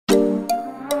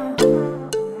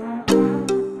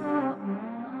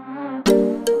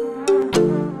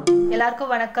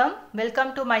எல்லாருக்கும் வணக்கம்.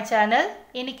 Welcome to my channel.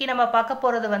 இன்னைக்கு நம்ம பார்க்க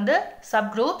போறது வந்து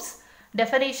subgroups.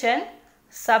 Definition: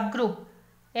 subgroup.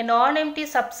 A non-empty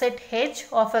subset H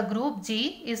of a group G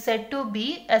is said to be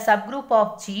a subgroup of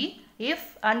G if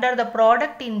under the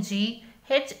product in G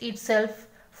H itself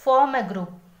form a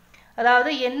group.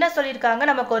 அதாவது என்ன சொல்லிருக்காங்க,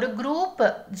 நமக்கு ஒரு குரூப்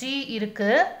G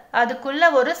இருக்கு,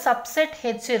 அதுக்குள்ள ஒரு subset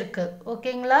H இருக்கு.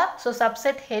 ஓகேங்களா? ஸோ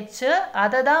சப்செட் H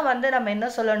அதை தான் வந்து நம்ம என்ன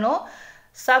சொல்லணும்,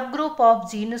 subgroup of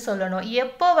G ன்னு சொல்லணும்.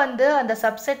 எப்போ வந்து அந்த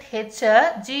subset H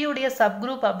G உடைய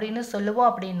subgroup அப்படின்னு சொல்லுவோம்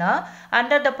அப்படின்னா,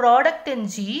 under the product in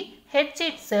G H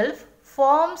itself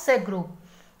forms a group.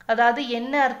 அதாவது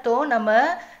என்ன அர்த்தம், நம்ம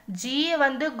G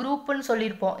வந்து குரூப்னு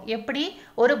சொல்லியிருப்போம். எப்படி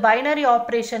ஒரு பைனரி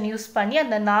ஆப்ரேஷன் யூஸ் பண்ணி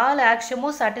அந்த 4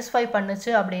 ஆக்ஷனும் சாட்டிஸ்ஃபை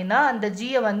பண்ணுச்சு அப்படின்னா அந்த G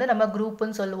வந்து நம்ம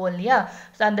குரூப்னு சொல்லுவோம் இல்லையா.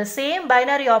 அந்த சேம்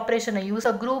பைனரி ஆப்ரேஷனை யூஸ்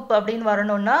குரூப் அப்படின்னு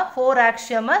வரணும்னா 4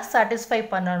 ஆக்ஷனை சாட்டிஸ்ஃபை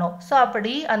பண்ணணும். ஸோ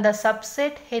அப்படி அந்த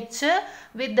subset H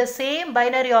with the same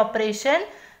binary operation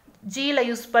Gல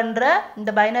use பண்ணுற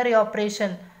இந்த பைனரி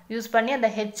ஆப்ரேஷன் யூஸ் பண்ணி அந்த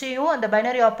ஹெச்சையும் அந்த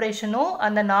பைனரி ஆப்ரேஷனும்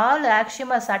அந்த 4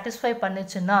 ஆக்ஷியமை சாட்டிஸ்ஃபை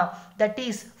பண்ணுச்சுன்னா that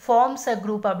is forms a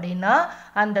group. அப்படின்னா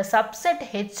அந்த சப்செட்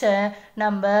ஹெச்சை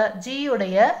நம்ம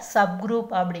ஜியுடைய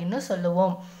சப்குரூப் அப்படின்னு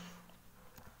சொல்லுவோம்.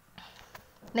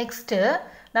 நெக்ஸ்ட்டு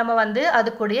நம்ம வந்து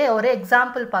அதுக்குடைய ஒரு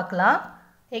எக்ஸாம்பிள் பார்க்கலாம்.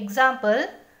 Example: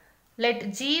 let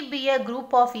G B a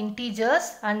group of integers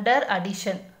under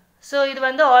addition. So இது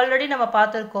வந்து ஆல்ரெடி நம்ம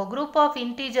பார்த்துருக்கோம். குரூப் ஆஃப்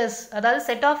இன்டீஜர்ஸ், அதாவது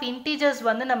செட் ஆஃப் இன்டீஜர்ஸ்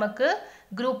வந்து நமக்கு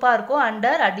குரூப்பாக இருக்கும்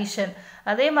அண்டர் அடிஷன்.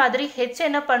 அதே மாதிரி ஹெச்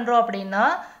என்ன பண்ணுறோம் அப்படின்னா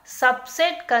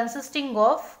subset consisting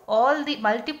of all the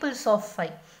multiples of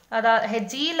 5. அதாவது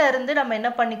ஜியில் இருந்து நம்ம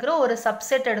என்ன பண்ணிக்கிறோம், ஒரு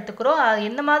சப்செட் எடுத்துக்கிறோம்.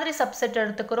 என்ன மாதிரி சப்செட்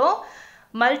எடுத்துக்கிறோம்,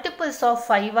 மல்டிபிள்ஸ் ஆஃப்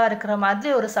 5 இருக்கிற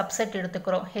மாதிரி ஒரு சப்செட்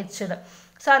எடுத்துக்கிறோம் ஹெச்சில்.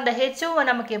 ஸோ அந்த ஹெச்சும்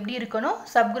நமக்கு எப்படி இருக்கணும்,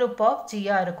 சப்குரூப் ஆஃப்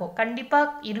ஜியாக இருக்கும்.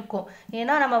 கண்டிப்பாக இருக்கும்.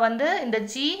 ஏன்னா நம்ம வந்து இந்த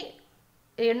ஜி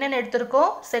என்னென்னு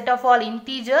எடுத்திருக்கோம், set of all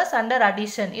integers under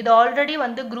addition. இது ஆல்ரெடி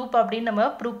வந்து குரூப் அப்படின்னு நம்ம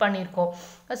ப்ரூவ் பண்ணியிருக்கோம்.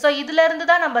 ஸோ இதுலேருந்து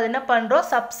தான் நம்ம என்ன பண்ணுறோம்,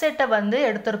 சப்செட்டை வந்து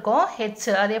எடுத்திருக்கோம் ஹெச்.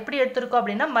 அது எப்படி எடுத்திருக்கோம்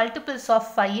அப்படின்னா மல்டிபிள்ஸ்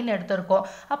ஆஃப் 5ன்னு எடுத்திருக்கோம்.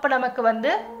 அப்போ நமக்கு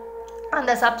வந்து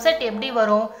அந்த சப்செட் எப்படி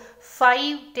வரும்,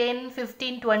 5, 10,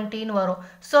 15, 20ன்னு வரும்.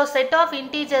 So set of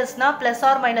இன்டீஜர்ஸ்னால்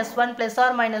 +or-1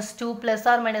 +or-2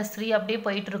 +or-3 அப்படியே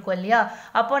போயிட்டு இருக்கோம் இல்லையா.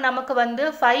 அப்போ நமக்கு வந்து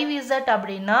 5z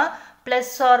அப்படின்னா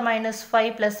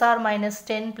 +or-5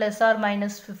 +or-10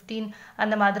 +or-15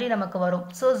 அந்த மாதிரி நமக்கு வரும்.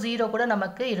 ஸோ 0 கூட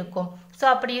நமக்கு இருக்கும். ஸோ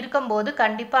அப்படி இருக்கும்போது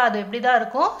கண்டிப்பாக அது எப்படி தான்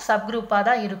இருக்கும், சப்குரூப்பாக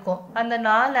தான் இருக்கும். அந்த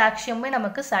 4 ஆக்ஷனுமே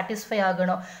நமக்கு சாட்டிஸ்ஃபை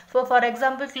ஆகணும். ஸோ ஃபார்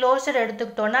எக்ஸாம்பிள் க்ளோஷர்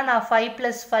எடுத்துக்கிட்டோன்னா நான் 5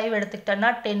 + 5 எடுத்துக்கிட்டேன்னா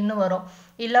 10 வரும்,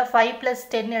 இல்லை 5 +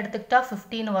 10 எடுத்துக்கிட்டா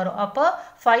 15 வரும். அப்போ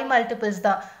 5 மல்டிபிள்ஸ்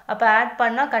தான். அப்போ ஆட்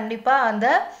பண்ணால் கண்டிப்பாக அந்த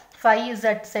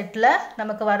 5z செட்டில்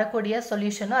நமக்கு வரக்கூடிய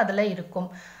சொல்யூஷனும் அதில் இருக்கும்.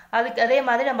 அதுக்கு அதே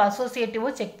மாதிரி நம்ம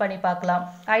அசோசியேட்டிவும் செக் பண்ணி பார்க்கலாம்.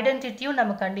 ஐடென்டிட்டியும்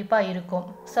நமக்கு கண்டிப்பாக இருக்கும்.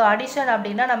 ஸோ அடிஷன்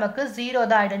அப்படின்னா நமக்கு 0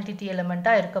 தான் ஐடென்டிட்டி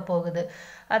எலிமெண்ட்டாக இருக்க போகுது.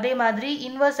 அதே மாதிரி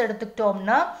இன்வர்ஸ்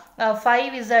எடுத்துக்கிட்டோம்னா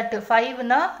 5z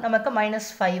 5னா நமக்கு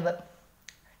 -5,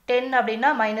 10 அப்படின்னா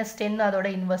 -10 அதோட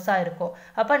இன்வர்ஸாக இருக்கும்.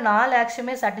 அப்போ 4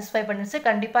 ஆக்ஷனுமே சாட்டிஸ்ஃபை பண்ணிச்சு.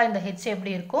 கண்டிப்பாக இந்த ஹெச்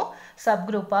எப்படி இருக்கும்,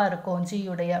 சப்குரூப்பாக இருக்கும்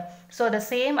ஜியுடைய. ஸோ த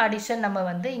சேம் அடிஷன் நம்ம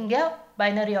வந்து இங்கே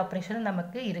பைனரி ஆப்ரேஷன்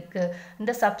நமக்கு இருக்குது.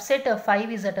 இந்த சப்செட்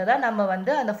 5z தான் நம்ம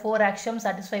வந்து அந்த 4 action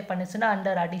satisfy பண்ணிச்சுன்னா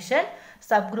under addition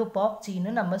subgroup of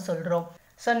ஜின்னு நம்ம சொல்கிறோம்.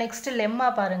 ஸோ நெக்ஸ்ட் லெம்மா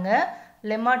பாருங்கள்.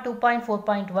 Lemma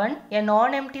 2.4.1 A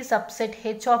non-empty subset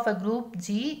H of a group G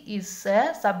is a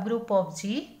subgroup of G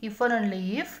if and only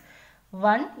if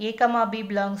 1. A comma B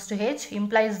belongs to H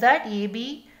implies that AB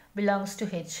belongs to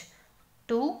H.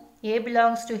 2. A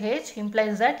belongs to H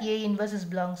implies that A inverse is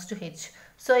belongs to H.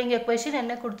 So இங்கே question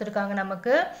என்ன கொடுத்துருக்காங்க,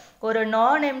 நமக்கு ஒரு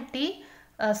நான்-எம்டி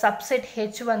subset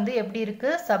H வந்து எப்படி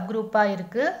இருக்குது, சப்குரூப்பாக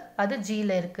இருக்குது, அது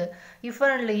ஜியில் இருக்குது. இஃப்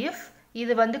அண்ட் ஒன்லி இஃப்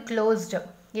இது வந்து closed.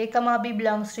 A comma B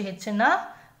belongs to Hனா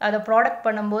அதை ப்ராடக்ட்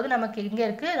பண்ணும்போது நமக்கு எங்கே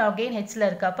இருக்குது, அகெயின் ஹெச்சில்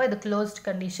இருக்குது. அப்போ இது க்ளோஸ்ட்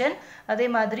கண்டிஷன். அதே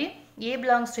மாதிரி A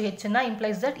belongs to Hனா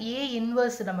implies that A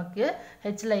inverse நமக்கு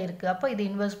ஹெச்சில் இருக்குது. அப்போ இது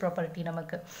இன்வர்ஸ் ப்ராப்பர்ட்டி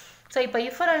நமக்கு. ஸோ இப்போ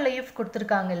இஃப் அண்ட் இஃப்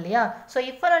கொடுத்துருக்காங்க இல்லையா. ஸோ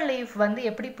இஃப் அண்ட் இஃப் வந்து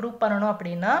எப்படி ப்ரூவ் பண்ணணும்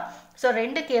அப்படின்னா, ஸோ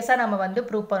 2 கேஸாக நம்ம வந்து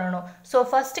ப்ரூவ் பண்ணணும். ஸோ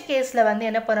ஃபர்ஸ்ட் கேஸில் வந்து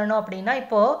என்ன பண்ணணும் அப்படின்னா,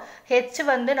 இப்போது ஹெச்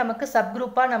வந்து நமக்கு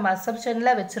சப்குரூப்பாக நம்ம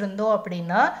அசம்ஷனில் வச்சுருந்தோம்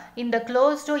அப்படின்னா இந்த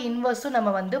க்ளோஸ்டும் இன்வர்ஸும்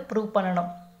நம்ம வந்து ப்ரூவ்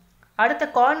பண்ணணும். அடுத்த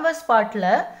கான்வர்ஸ்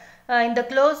பார்ட்டில் இந்த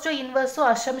க்ளோஸ்டும் இன்வர்ஸும்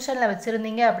அசம்ஷனில்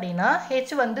வச்சுருந்தீங்க அப்படின்னா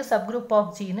ஹெச் வந்து சப்குரூப்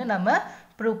ஆஃப் ஜின்னு நம்ம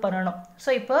ப்ரூவ் பண்ணணும். ஸோ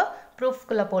இப்போ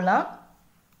ப்ரூஃப்குள்ளே போகலாம்.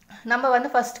 நம்ம வந்து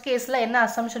ஃபர்ஸ்ட் கேஸில் என்ன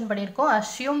அசம்ஷன் பண்ணியிருக்கோம்,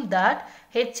 assume that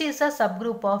H is a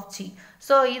subgroup of G.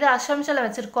 So இது அசம்ஷனில்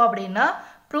வச்சுருக்கோம் அப்படின்னா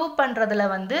ப்ரூவ் பண்ணுறதுல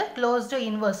வந்து க்ளோஸ்டு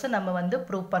இன்வர்ஸ் நம்ம வந்து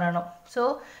ப்ரூவ் பண்ணணும். So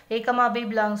a, b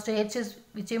belongs to h is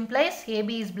which implies ab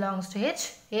is belongs to h,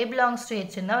 a belongs to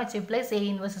h னா which implies a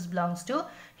inverse is belongs to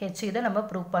h. இதை நம்ம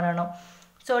ப்ரூவ் பண்ணணும்.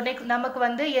 So next நமக்கு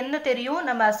வந்து என்ன தெரியும்,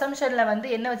 நம்ம அசம்ஷனில் வந்து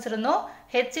என்ன வச்சுருந்தோம்,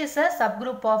 h is a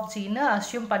subgroup of Gன்னு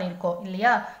assume பண்ணியிருக்கோம்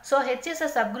இல்லையா. So h is a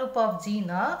subgroup of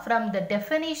Gனா from the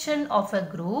definition of a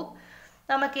group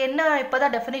நமக்கு என்ன இப்போ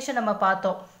தான் டெஃபினிஷன் நம்ம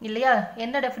பார்த்தோம் இல்லையா.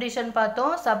 என்ன டெஃபினிஷன்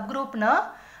பார்த்தோம், சப்குரூப்னா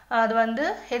அது வந்து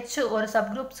h ஒரு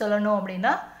சப்குரூப் சொல்லணும்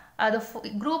அப்படின்னா அது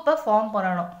குரூப்பை ஃபார்ம்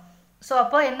பண்ணணும். ஸோ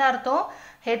அப்போ என்ன அர்த்தம்,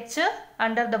 h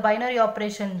under the binary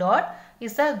operation dot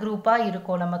is a குரூப்பாக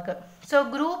இருக்கும் நமக்கு. ஸோ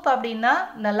குரூப் அப்படின்னா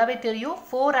நல்லாவே தெரியும்,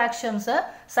 4 ஆக்ஷன்ஸை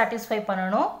சாட்டிஸ்ஃபை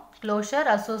பண்ணணும், closure,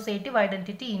 associative,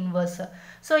 identity, inverse.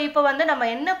 So இப்போ வந்து நம்ம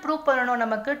என்ன ப்ரூவ் பண்ணணும்,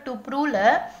 நமக்கு டு ப்ரூவ்ல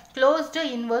க்ளோஸ்டு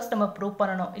இன்வர்ஸ் நம்ம ப்ரூவ்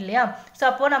பண்ணணும் இல்லையா. ஸோ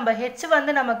அப்போது நம்ம ஹெச்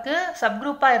வந்து நமக்கு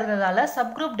சப்குரூப்பாக இருந்ததால்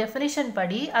சப்குரூப் டெஃபினிஷன்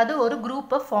படி அது ஒரு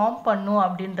குரூப்பை ஃபார்ம் பண்ணும்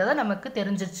அப்படின்றத நமக்கு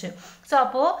தெரிஞ்சிருச்சு. ஸோ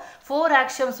அப்போது 4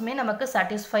 ஆக்ஷன்ஸுமே நமக்கு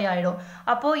சாட்டிஸ்ஃபை ஆகிடும்.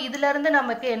 அப்போது இதிலேருந்து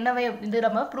நமக்கு என்னவே இது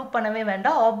நம்ம ப்ரூவ் பண்ணவே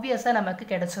வேண்டாம், ஆப்வியஸாக நமக்கு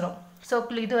கிடச்சிரும். ஸோ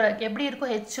இது எப்படி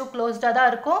இருக்கும், ஹெச்சும் க்ளோஸ்டாக தான்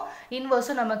இருக்கும்,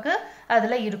 இன்வர்ஸும் நமக்கு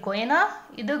அதில் இருக்கும், ஏன்னா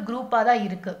இது குரூப்பாக தான்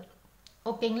இருக்குது.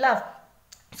 ஓகேங்களா.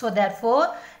 So therefore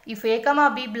if a,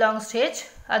 b belongs to h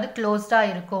அது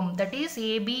க்ளோஸ்டாக இருக்கும், that is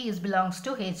ab is belongs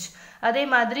to h. அதே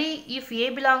மாதிரி if a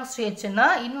belongs to hனா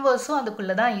இன்வர்ஸும்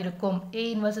அதுக்குள்ளே தான் இருக்கும், a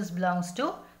inverse is belongs to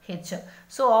h.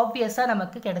 So ஆப்வியஸாக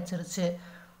நமக்கு கிடச்சிருச்சு.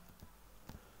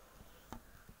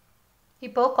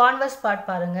 இப்போ கான்வர்ஸ் பார்ட்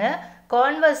பாருங்க.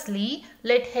 Conversely,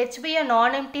 let h be a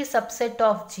non-empty subset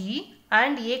of G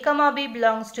and a, b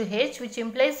belongs to h, which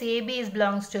implies ab is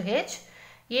belongs to h.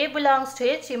 A belongs to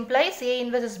h implies a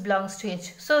inverse is belongs to h.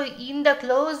 So இந்த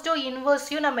closed inverse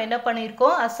நம்ம என்ன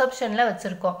பண்ணியிருக்கோம், அசப்ஷனில்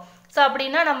வச்சுருக்கோம். So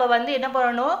அப்படின்னா நம்ம வந்து என்ன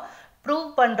பண்ணணும், ப்ரூவ்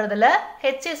பண்ணுறதுல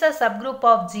h is a subgroup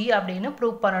of G அப்படின்னு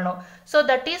ப்ரூவ் பண்ணணும். So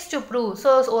that is to prove. So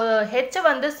h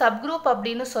வந்து சப்குரூப்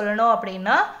அப்படின்னு சொல்லணும்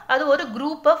அப்படின்னா அது ஒரு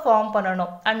குரூப்பை ஃபார்ம்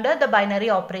பண்ணணும் under the binary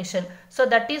operation. So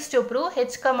that is to prove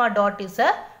h, dot is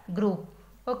a group.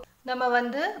 Okay, நம்ம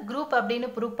வந்து குரூப் அப்படின்னு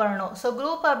ப்ரூவ் பண்ணணும். ஸோ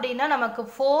குரூப் அப்படின்னா நமக்கு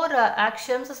 4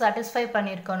 ஆக்ஷன்ஸ் சாட்டிஸ்ஃபை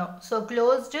பண்ணியிருக்கணும். So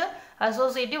closed,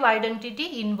 associative, identity,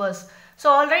 inverse. So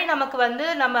already நமக்கு வந்து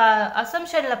நம்ம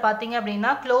அசம்ஷனில் பார்த்தீங்க அப்படின்னா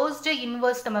க்ளோஸ்டு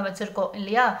இன்வர்ஸ் நம்ம வச்சுருக்கோம்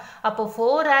இல்லையா. அப்போ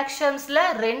 4 ஆக்ஷன்ஸில்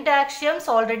 2 ஆக்ஷன்ஸ்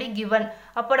ஆல்ரெடி கிவன்.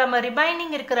 அப்போ நம்ம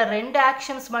ரிமைனிங் இருக்கிற 2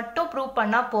 ஆக்ஷன்ஸ் மட்டும் ப்ரூவ்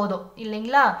பண்ணால் போதும்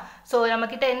இல்லைங்களா. ஸோ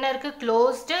நம்மக்கிட்ட என்ன இருக்குது,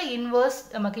 க்ளோஸ்டு இன்வர்ஸ்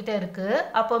நம்மக்கிட்ட இருக்குது.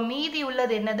 அப்போ மீதி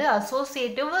உள்ளது என்னது,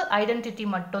 அசோசியேட்டிவ், ஐடென்டிட்டி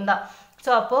மட்டும்தான்.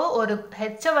 ஸோ அப்போது ஒரு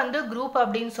ஹெச்சை வந்து குரூப்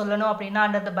அப்படின்னு சொல்லணும் அப்படின்னா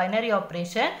under the binary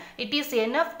operation it is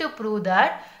enough to prove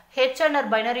that h under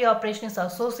binary operation is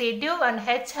associative and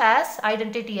h has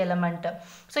identity element.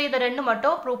 So இதை 2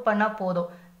 மட்டும் ப்ரூவ் பண்ணால் போதும்.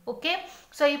 ஓகே,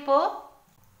 ஸோ இப்போ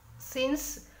since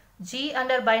G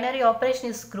under binary operation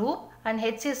is group and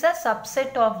h is a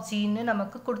subset of Gன்னு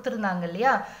நமக்கு கொடுத்துருந்தாங்க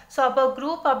இல்லையா. So அப்போ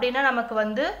group அப்படின்னா நமக்கு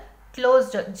வந்து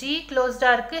க்ளோஸ்டு, G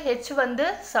க்ளோஸ்டாக இருக்குது, h வந்து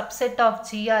சப்செட் ஆஃப்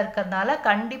Gயாக இருக்கிறதுனால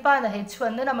கண்டிப்பாக அந்த h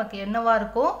வந்து நமக்கு என்னவாக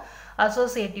இருக்கும்,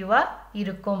 அசோசியேட்டிவாக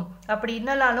இருக்கும். அப்படி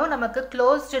இல்லைனாலும் நமக்கு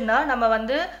க்ளோஸ்டுனா நம்ம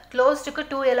வந்து க்ளோஸ்டுக்கு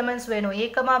 2 எலிமெண்ட்ஸ் வேணும். a,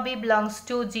 b belongs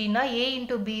to Gனா a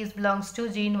into b is belongs to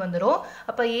Gன்னு வந்துடும்.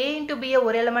 அப்போ a into b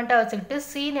ஒரு எலிமெண்ட்டாக வச்சுக்கிட்டு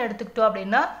cன்னு எடுத்துக்கிட்டோம்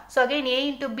அப்படின்னா so again a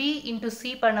into b into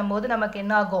c பண்ணும்போது நமக்கு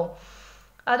என்ன ஆகும்,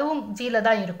 அதுவும் Gயில்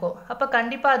தான் இருக்கும். அப்போ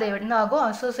கண்டிப்பாக அது என்ன ஆகும்,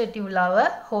 அசோசியேட்டிவ்லாவை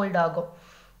ஹோல்ட் ஆகும்,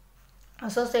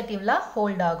 அசோசியேட்டிவ்லா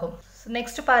ஹோல்ட் ஆகும்.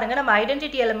 நெக்ஸ்ட் பாருங்க, நம்ம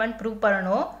ஐடென்டிட்டி எலிமெண்ட் ப்ரூவ்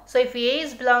பண்ணணும். So if a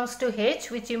is belongs to h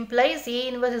which implies a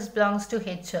inverse is belongs to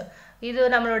h. இது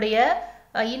நம்மளுடைய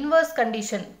இன்வர்ஸ்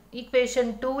கண்டிஷன் ஈக்குவேஷன்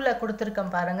 2ல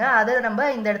கொடுத்துருக்கோம் பாருங்க, அதை நம்ம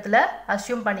இந்த இடத்துல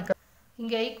அஸ்யூம் பண்ணிக்கிறோம்.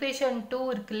 இங்கே ஈக்குவேஷன் 2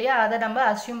 இருக்கு இல்லையா, அதை நம்ம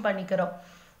அஸ்யூம் பண்ணிக்கிறோம்.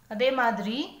 அதே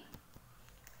மாதிரி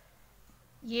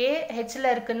a hல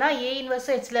இருக்குன்னா a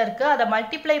இன்வர்ஸும் hல இருக்கு, அதை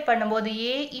மல்டிப்ளை பண்ணும்போது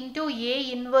a இன்டூ a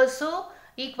இன்வர்ஸும்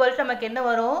ஈக்குவல் நமக்கு என்ன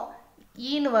வரும்,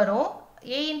 ஈன்னு வரும்.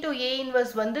 a into a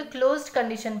inverse வந்து closed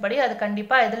condition படி அது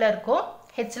கண்டிப்பாக எதில் இருக்கும்,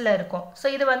 hல இருக்கும். ஸோ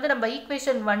இது வந்து நம்ம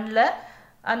ஈக்குவேஷன் 1ல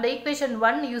அந்த ஈக்குவேஷன்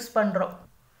 1 யூஸ் பண்ணுறோம்,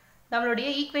 நம்மளுடைய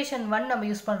ஈக்குவேஷன் 1 நம்ம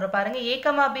யூஸ் பண்ணுறோம் பாருங்க. a,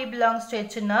 b belongs to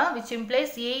hனா which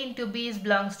implies a into b is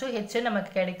belongs to h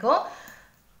நமக்கு கிடைக்கும்,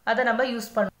 அதை நம்ம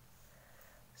யூஸ் பண்ணுறோம்.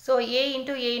 So a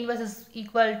into a inverse is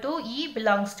equal to e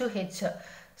belongs to h.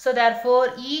 So therefore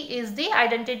E is the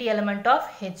identity element of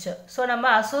H. So நம்ம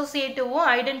associative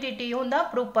ஐடென்டிட்டியும் தான்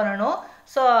prove பண்ணணும்.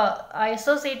 So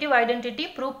associative identity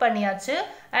prove பண்ணியாச்சு.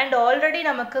 And already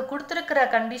நமக்கு கொடுத்துருக்கிற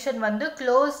condition வந்து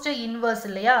closed inverse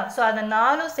இல்லையா. So அதை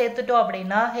 4 சேர்த்துட்டோம்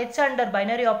அப்படின்னா H அண்டர்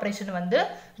பைனரி ஆப்ரேஷன் வந்து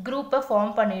குரூப்பை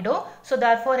ஃபார்ம் பண்ணிடும். So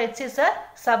therefore H is a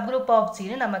subgroup of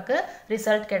Gன்னு நமக்கு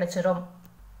ரிசல்ட் கிடைச்சிரும்.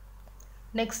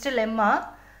 Next lemma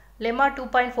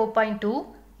 2.4.2.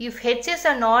 if H is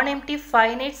a non-empty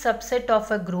finite subset of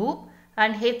a group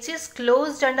and H is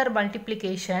closed under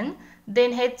multiplication,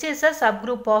 then H is a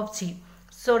subgroup of G.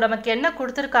 So நமக்கு என்ன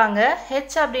கொடுத்திருக்காங்க,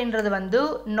 H அப்படின்றது வந்து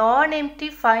non-empty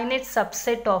finite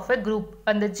subset of a group.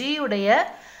 அந்த G உடைய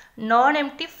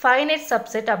non-empty finite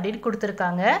subset அப்படின்னு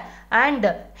கொடுத்திருக்காங்க. And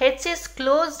H is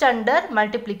closed under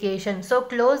multiplication. So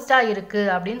closed இருக்கு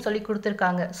அப்படின்னு சொல்லி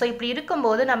கொடுத்திருக்காங்க. So இப்படி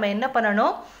இருக்கும்போது நம்ம என்ன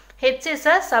பண்ணணும், H is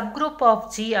a subgroup of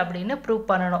G அப்படின்னு prove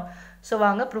பண்ணணும். So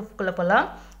வாங்க proofக்குள்ள போலாம்.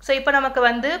 So இப்போ நமக்கு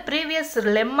வந்து previous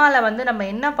lemmaல வந்து நம்ம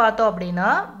என்ன பார்த்தோம்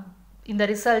அப்படின்னா, இந்த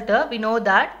result we know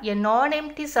that a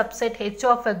non-empty subset H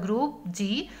of a group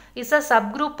G is a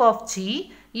subgroup of G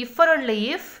if or only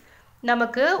if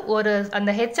நமக்கு ஒரு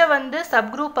அந்த H வந்து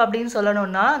subgroup அப்படின்னு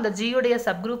சொல்லணும்னா, அந்த G உடைய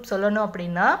subgroup சொல்லணும்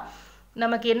அப்படின்னா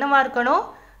நமக்கு என்னவா இருக்கணும்,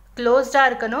 closed-ஆ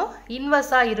இருக்கணும்,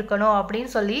 inverse-ஆ இருக்கணும்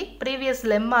அப்படின்னு சொல்லி previous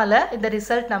lemmaல இந்த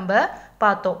result நம்ம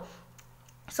பார்த்தோம்.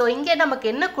 So இங்கே நமக்கு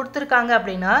என்ன கொடுத்திருக்காங்க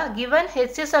அப்படின்னா, given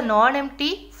H is a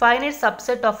non-empty finite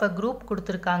subset of a group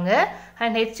கொடுத்திருக்காங்க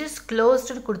and H is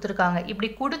closed கொடுத்திருக்காங்க. இப்படி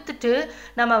கொடுத்துட்டு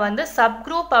நம்ம வந்து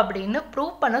subgroup அப்படின்னு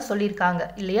prove பண்ண சொல்லியிருக்காங்க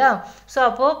இல்லையா. ஸோ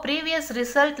அப்போ previous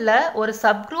resultல ஒரு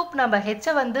subgroup நம்ம H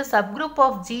வந்து subgroup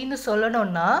of Gன்னு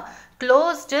சொல்லணும்னா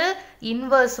closed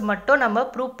inverse மட்டும் நம்ம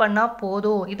prove பண்ணா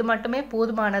போதும், இது மட்டுமே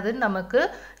போதுமானதுன்னு நமக்கு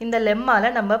இந்த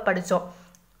lemmaல நம்ம படித்தோம்.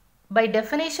 By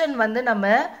definition வந்து நம்ம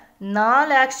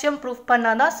 4 axiom proof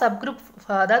பண்ணாதான் subgroup,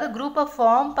 அதாவது குரூப்பை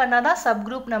ஃபார்ம் பண்ணாதான்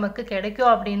subgroup நமக்கு கிடைக்கும்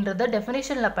அப்படின்றத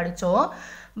டெஃபினேஷன்ல படித்தோம்.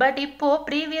 பட் இப்போ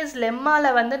ப்ரீவியஸ்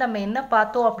லெம்மால வந்து நம்ம என்ன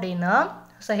பார்த்தோம் அப்படின்னா,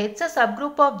 so H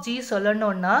subgroup of G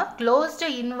சொல்லணும்னா closed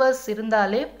inverse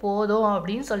இருந்தாலே போதும்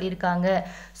அப்படின்னு சொல்லியிருக்காங்க.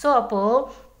 ஸோ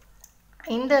அப்போது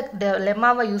இந்த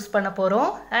லெம்மாவை யூஸ் பண்ண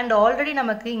போகிறோம். அண்ட் ஆல்ரெடி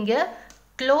நமக்கு இங்கே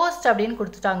closed அப்படின்னு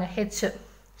கொடுத்துட்டாங்க H.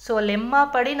 ஸோ லெம்மா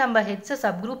படி நம்ம H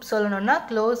subgroup சொல்லணும்னா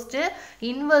closed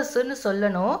inverseன்னு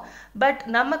சொல்லணும். பட்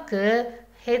நமக்கு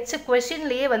H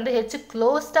கொஷின்லேயே வந்து H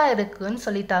closed-ஆக இருக்குன்னு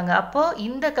சொல்லிட்டாங்க. அப்போது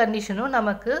இந்த கண்டிஷனும்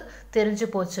நமக்கு தெரிஞ்சு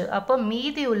போச்சு. அப்போ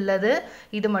மீதி உள்ளது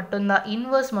இது மட்டும்தான்,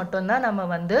 இன்வர்ஸ் மட்டும்தான் நம்ம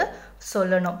வந்து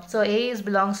சொல்லணும். So A is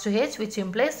belongs to H which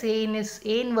implies A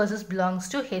inverse belongs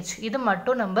to H. இது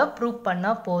மட்டும் நம்ம ப்ரூவ்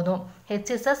பண்ணால் போதும்.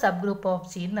 H is a subgroup of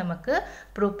G நமக்கு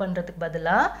ப்ரூவ் பண்ணுறதுக்கு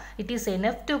பதிலாக it is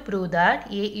enough to prove that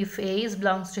if A is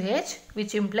belongs to H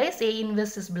which implies A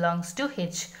inverse belongs to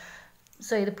H.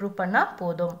 So இது prove பண்ணால்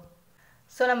போதும்.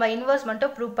 ஸோ நம்ம இன்வர்ஸ்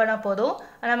மட்டும் ப்ரூவ் பண்ணால் போதும்.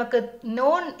 நமக்கு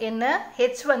நோன் என்ன,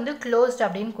 H வந்து closed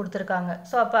அப்படின்னு கொடுத்துருக்காங்க.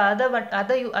 ஸோ அப்போ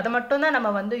அதை மட்டும்தான் நம்ம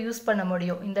வந்து யூஸ் பண்ண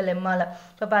முடியும் இந்த லெம்மாவில்.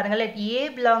 இப்போ பாருங்கள், let A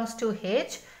belongs to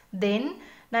H, then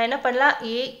நான் என்ன பண்ணலாம்,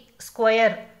 A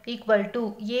square equal to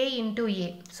A into A.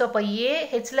 So அப்போ A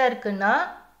Hல இருக்குன்னா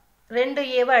ரெண்டு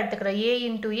ஏவா எடுத்துக்கிறேன், A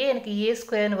into A எனக்கு A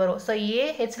ஸ்கொயர்னு வரும். ஸோ A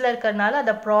Hல இருக்கிறதுனால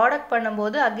அதை ப்ராடக்ட்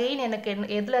பண்ணும்போது அகெயின் எனக்கு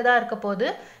எதில் தான் இருக்க போகுது,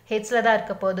 Hல தான்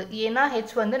இருக்க போகுது. ஏன்னா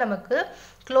H வந்து நமக்கு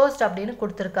closed அப்படின்னு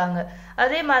கொடுத்துருக்காங்க.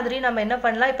 அதே மாதிரி நம்ம என்ன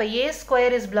பண்ணலாம், இப்போ A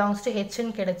square is belongs to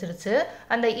Hன்னு கிடைச்சிருச்சு.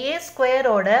 அந்த A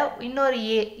ஸ்கொயரோட இன்னொரு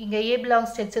A, இங்கே A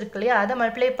belongs to H இருக்கு இல்லையா, அதை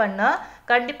மல்டிப்ளை பண்ணால்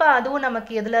கண்டிப்பாக அதுவும்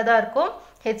நமக்கு எதில் தான் இருக்கும்,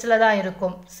 Hல தான்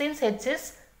இருக்கும். Since H is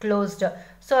closed.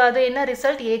 So அது என்ன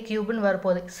ரிசல்ட், A கியூப்னு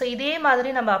வரப்போகுது. ஸோ இதே மாதிரி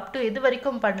நம்ம அப் டு இது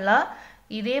வரைக்கும் பண்ணலாம்.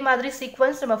 இதே மாதிரி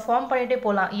சீக்வன்ஸ் நம்ம ஃபார்ம் பண்ணிகிட்டே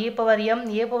போகலாம். A power M,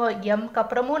 A power Mக்கு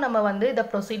அப்புறமும் நம்ம வந்து இதை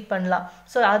ப்ரொசீட் பண்ணலாம்.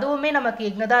 ஸோ அதுவுமே நமக்கு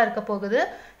எங்கே தான் இருக்க போகுது,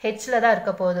 Hல தான்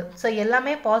இருக்க போகுது. ஸோ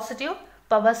எல்லாமே பாசிட்டிவ்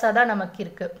பவர்ஸாக தான் நமக்கு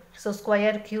இருக்குது. ஸோ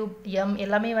ஸ்கொயர், கியூப், M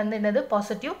எல்லாமே வந்து என்னது,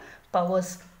 positive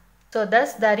powers. So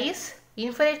thus there is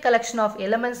infinite collection of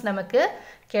elements நமக்கு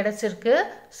கிடைச்சிருக்கு.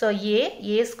 So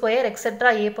A square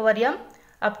etcetera A power M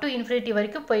up to infinity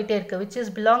வரைக்கும் போயிட்டே இருக்கு, which is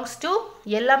belongs to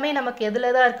எல்லாமே நமக்கு எதில்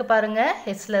தான் இருக்குது பாருங்கள்,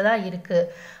 Hல தான் இருக்குது.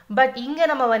 பட் இங்கே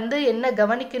நம்ம வந்து என்ன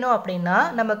கவனிக்கணும் அப்படின்னா,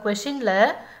 நம்ம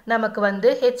கொஷினில் நமக்கு வந்து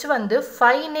H வந்து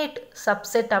ஃபைனைட்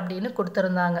சப்செட் அப்படின்னு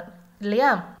கொடுத்துருந்தாங்க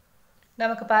இல்லையா.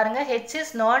 நமக்கு பாருங்கள் H is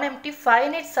non-empty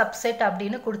finite subset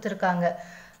அப்படின்னு கொடுத்துருக்காங்க.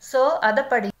 So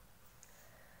அதைப்படி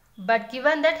but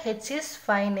given that H is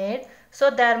finite, so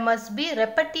there must be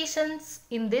repetitions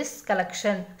in this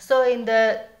collection. So இந்த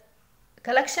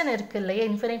கலெக்ஷன் இருக்குது இல்லையா,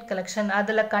 இன்ஃபினிட் கலெக்ஷன்,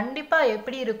 அதில் கண்டிப்பாக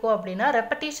எப்படி இருக்கும் அப்படின்னா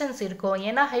ரெப்படேஷன்ஸ் இருக்கும்.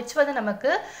 ஏன்னா H வந்து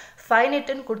நமக்கு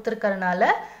ஃபைனைட்டுன்னு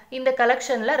கொடுத்துருக்கறனால இந்த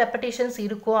கலெக்ஷனில் ரெப்படேஷன்ஸ்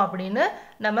இருக்கும் அப்படின்னு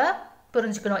நம்ம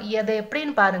புரிஞ்சுக்கணும். அதை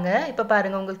எப்படின்னு பாருங்கள். இப்போ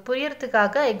பாருங்கள், உங்களுக்கு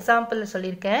புரியறதுக்காக எக்ஸாம்பிள்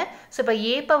சொல்லியிருக்கேன். ஸோ இப்போ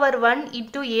A power 1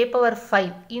 into A power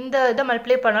 5 இந்த இதை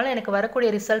மல்டிப்ளை பண்ணாலும் எனக்கு வரக்கூடிய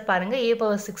ரிசல்ட் பாருங்கள், A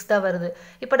பவர் 6 தான் வருது.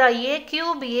 இப்போ நான் A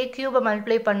கியூபை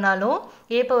மல்டிப்ளை பண்ணாலும்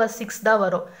A பவர் 6 தான்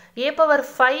வரும். A power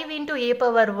 5 into A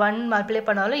power 1 multiply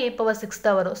பண்ணாலும் A பவர் 6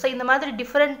 தான் வரும். ஸோ இந்த மாதிரி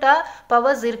டிஃப்ரெண்ட்டாக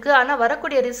பவர்ஸ் இருக்குது. ஆனால்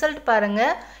வரக்கூடிய ரிசல்ட்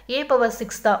பாருங்கள் A பவர்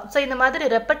 6 தான். ஸோ இந்த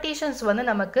மாதிரி ரெப்படேஷன்ஸ் வந்து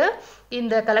நமக்கு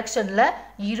இந்த கலெக்ஷனில்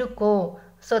இருக்கும்.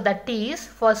 So that is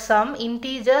for some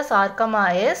integers r comma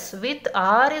s with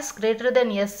r is greater than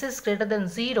s is greater than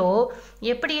 0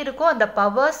 எப்படி இருக்கும் அந்த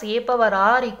powers a power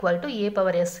r equal to a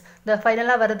power s the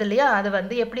finally வருது இல்லையா அது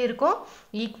வந்து எப்படி இருக்கும்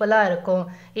ஈக்குவலா இருக்கும்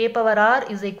a power r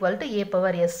is equal to a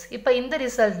power s இப்போ இந்த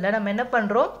ரிசல்ட்ல நம்ம என்ன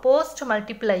பண்றோம் post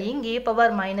multiplying a power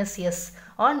minus s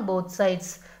on both sides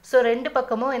so ரெண்டு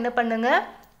பக்கமும் என்ன பண்ணுங்க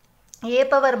a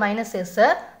power minus s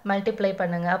multiply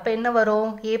பண்ணுங்க அப்ப என்ன வரும்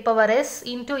a power s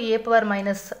into a power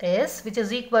minus s which is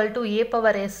equal to a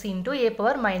power s into a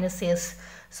power minus s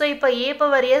so இப்ப a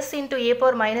power s into a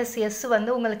power minus s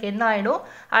வந்து உங்களுக்கு என்ன ஆயிடும்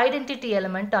identity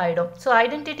element ஆயிடும் so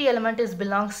identity element is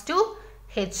belongs to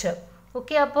h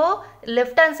okay அப்போ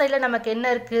left hand sideல நமக்கு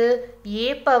என்ன இருக்கு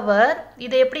a power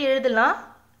இதை எப்படி எழுதலாம்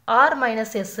r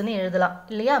minus s னு எழுதலாம்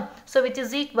இல்லையா so which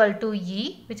is equal to e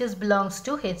which is belongs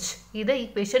to h இதை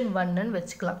equation 1 ன்னு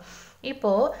வெச்சுக்கலாம்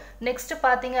இப்போ next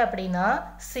பாத்தீங்க அப்படினா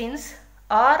since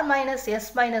r minus s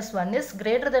minus 1 is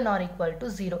greater than or equal to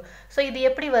 0 so இது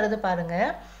எப்படி வருது பாருங்க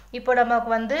இப்போ நமக்கு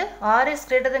வந்து r is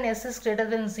greater than s is greater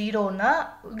than 0 னா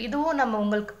இதுவும் நம்ம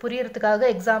உங்களுக்கு புரியறதுக்காக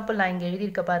எக்ஸாம்பிள் நான் இங்க எழுதி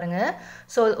இருக்க பாருங்க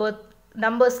so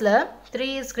நம்பர்ஸ்ல 3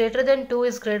 is greater than 2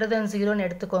 is greater than 0 ன்னு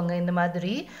எடுத்துக்கோங்க இந்த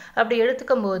மாதிரி அப்படி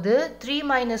எடுத்துக்கும்போது 3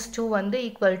 minus 2 வந்து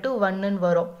equal to 1 ன்னு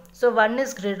வரும் so 1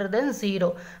 is greater than 0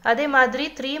 அதே மாதிரி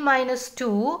 3 minus 2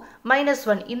 minus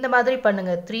 1 இந்த மாதிரி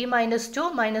பண்ணுங்க 3 minus 2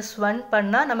 minus 1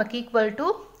 பண்ணா நமக்கு equal to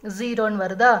 0 ன்னு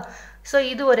வருதா so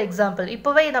இது ஒரு எக்ஸாம்பிள்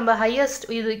இப்போவே நம்ம ஹையஸ்ட்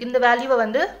இந்த வேல்யூவை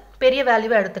வந்து பெரிய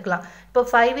வேல்யூவை எடுத்துக்கலாம் இப்போ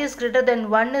 5 is greater than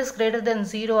 1 is greater than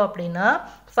 0 அப்படினா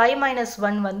 5 minus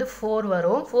 1 வந்து 4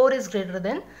 வரும் 4 is greater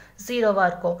than 0 வா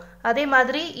இருக்கும் அதே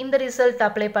மாதிரி இந்த ரிசல்ட்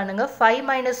அப்ளை பண்ணுங்க 5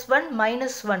 minus 1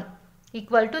 minus 1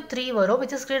 equal to 3 வரும்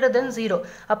which is greater than 0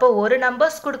 அப்போ ஒரு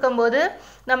நம்பர்ஸ் கொடுக்கும்போது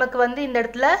நமக்கு வந்து இந்த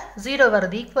இடத்துல 0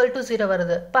 வருது equal to 0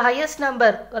 வருது இப்போ ஹையஸ்ட்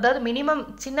நம்பர் அதாவது மினிமம்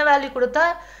சின்ன வேல்யூ கொடுத்தா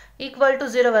equal to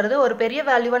 0 வருது ஒரு பெரிய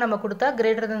வேல்யூவை நம்ம கொடுத்தா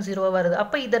greater than 0 வருது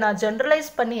அப்போ இதை நான்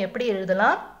ஜெனரலைஸ் பண்ணி எப்படி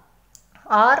எழுதலாம்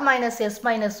r minus s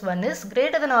minus 1 is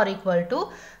greater than or equal to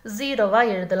 0 வா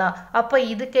எழுதலாம் அப்ப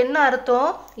இதுக்கு என்ன அர்த்தம்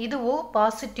இதுவும்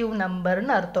பாசிட்டிவ்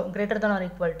நம்பர்னு அர்த்தம் greater than or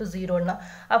equal to 0 னா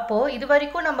அப்போ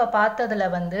இதுவரைக்கும் நம்ம பார்த்ததுல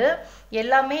வந்து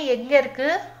எல்லாமே எங்க இருக்கு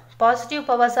பாசிட்டிவ்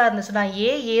பவர்ஸா இருந்துச்சுனா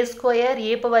a square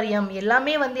a power m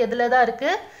எல்லாமே வந்து எதுல தான்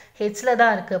இருக்கு h ல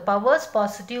தான் இருக்கு பவர்ஸ்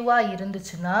பாசிட்டிவா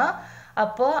இருந்துச்சுனா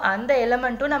அப்போ அந்த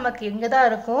எலிமெண்ட்டும் நமக்கு எங்க தான்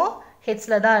இருக்கும் h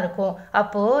ல தான் இருக்கும்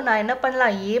அப்போ நான் என்ன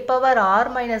பண்ணலாம் a power r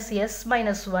minus s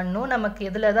minus 1 நமக்கு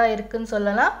எதுல தான் இருக்குன்னு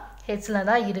சொல்லலாம் h ல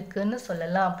தான் இருக்குன்னு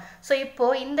சொல்லலாம் சோ இப்போ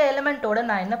இந்த எலிமெண்டோட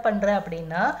நான் என்ன பண்றேன்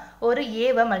அப்படினா ஒரு a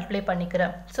வை மல்டிப்ளை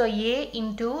பண்ணிக்கிறேன் so a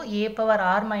into a power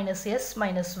r minus s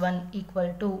minus 1 equal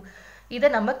to இத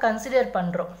நம்ம கன்சிடர்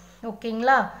பண்றோம்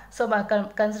ஓகேங்களா சோ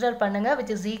கன்சிடர் பண்ணுங்க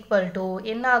which is equal to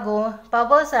என்ன ஆகும்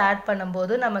பவர்ஸ் ஆட்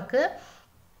பண்ணும்போது நமக்கு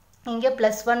இங்க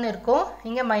 +1 இருக்கும்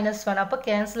இங்க -1 அப்ப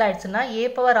cancel ஆயிடுச்சுனா a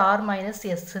power r minus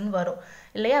s ன்னு வரும்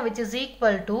இல்லையா which is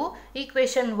equal to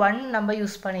equation 1 நம்ம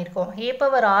யூஸ் பண்ணிருக்கோம் a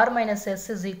power r minus s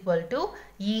is equal to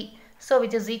e so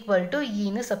which is equal to e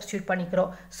ன்னு சப்ஸ்டிட்யூட் பண்ணிக்கிறோம்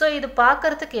so இது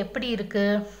பார்க்கிறதுக்கு எப்படி இருக்கு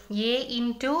a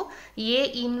into a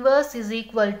inverse is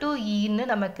equal to e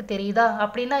ன்னு நமக்கு தெரியுதா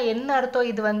அப்படினா என்ன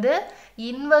அர்த்தம் இது வந்து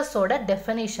இன்வர்ஸ் ஓட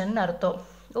டெஃபினிஷன் அர்த்தம்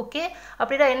ஓகே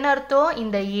அப்படினா என்ன அர்த்தம்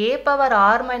இந்த a power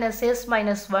r minus s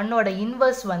minus 1 ஓட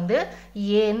இன்வர்ஸ் வந்து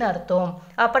a ன்னு அர்த்தம்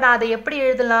அப்ப நான் அதை எப்படி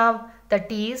எழுதலாம் that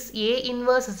is a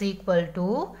inverse is equal to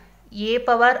a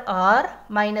power r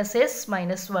minus s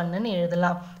minus 1 ன்னு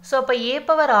எழுதலாம் சோ அப்ப a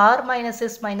power r minus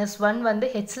s minus 1 வந்து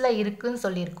h ல இருக்குன்னு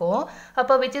சொல்லிருக்கோம்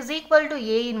அப்ப which is equal to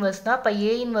a inverse னா அப்ப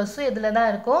a inverse எதுல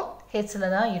தான் இருக்கும் h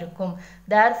ல தான் இருக்கும்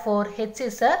therefore h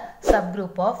is a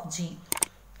subgroup of G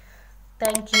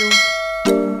thank you